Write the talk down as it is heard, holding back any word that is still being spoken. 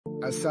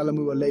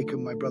Assalamu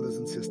alaikum, my brothers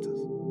and sisters.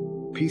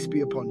 Peace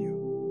be upon you.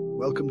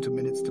 Welcome to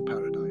Minutes to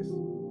Paradise.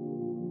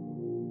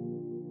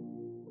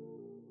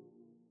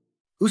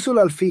 Usul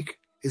al-Fiqh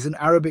is an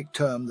Arabic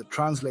term that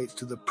translates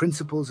to the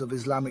principles of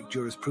Islamic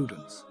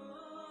jurisprudence,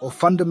 or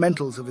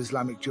fundamentals of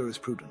Islamic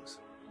jurisprudence.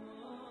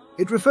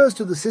 It refers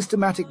to the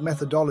systematic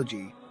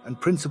methodology and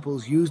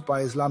principles used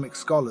by Islamic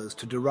scholars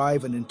to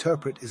derive and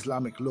interpret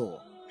Islamic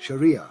law,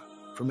 Sharia,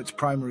 from its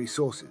primary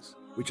sources,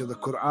 which are the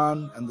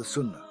Qur'an and the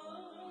Sunnah.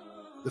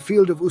 The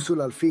field of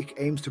Usul al-Fiqh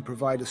aims to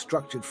provide a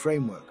structured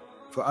framework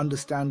for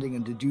understanding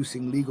and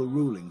deducing legal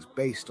rulings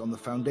based on the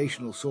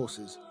foundational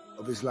sources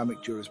of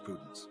Islamic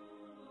jurisprudence.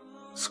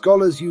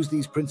 Scholars use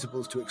these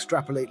principles to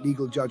extrapolate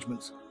legal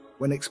judgments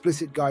when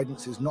explicit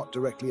guidance is not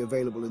directly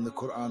available in the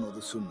Qur'an or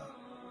the Sunnah.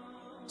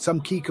 Some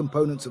key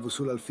components of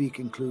Usul al-Fiqh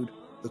include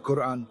the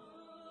Qur'an,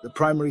 the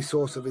primary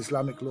source of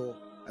Islamic law,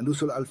 and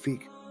Usul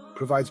al-Fiqh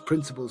provides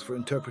principles for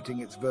interpreting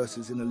its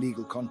verses in a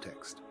legal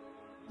context.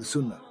 The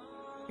Sunnah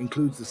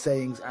includes the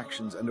sayings,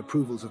 actions, and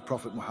approvals of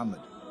Prophet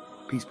Muhammad,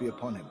 peace be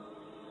upon him.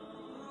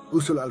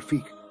 Usul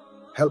al-Fiqh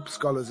helps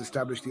scholars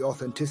establish the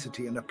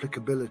authenticity and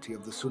applicability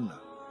of the Sunnah.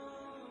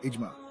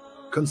 Ijmā,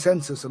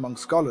 consensus among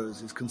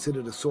scholars, is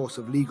considered a source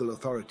of legal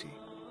authority.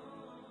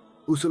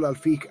 Usul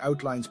al-Fiqh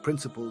outlines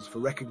principles for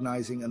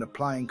recognizing and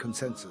applying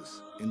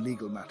consensus in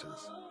legal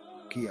matters.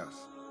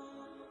 Qiyās.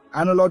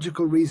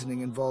 Analogical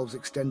reasoning involves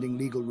extending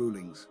legal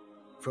rulings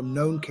from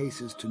known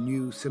cases to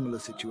new similar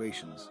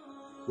situations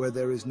where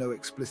there is no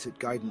explicit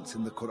guidance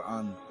in the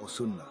Qur'an or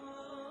Sunnah.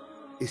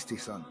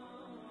 Istihsan,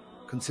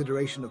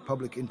 consideration of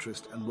public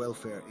interest and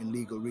welfare in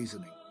legal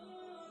reasoning.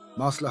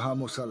 Maslaha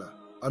mursala,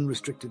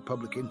 unrestricted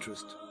public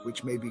interest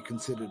which may be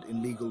considered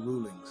in legal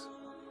rulings.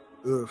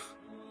 Urf,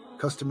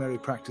 customary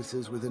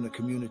practices within a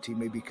community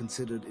may be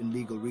considered in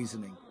legal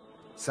reasoning.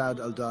 Sad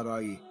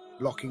al-Darai,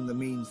 blocking the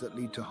means that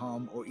lead to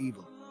harm or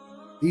evil.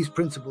 These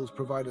principles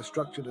provide a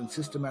structured and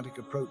systematic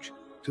approach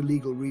to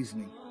legal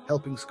reasoning,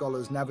 helping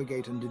scholars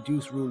navigate and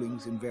deduce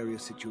rulings in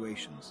various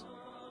situations.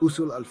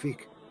 Usul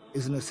al-Fiqh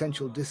is an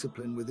essential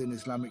discipline within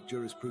Islamic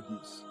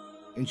jurisprudence,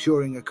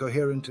 ensuring a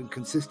coherent and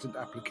consistent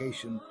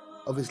application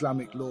of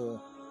Islamic law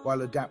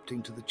while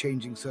adapting to the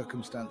changing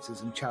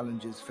circumstances and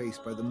challenges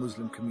faced by the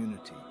Muslim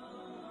community.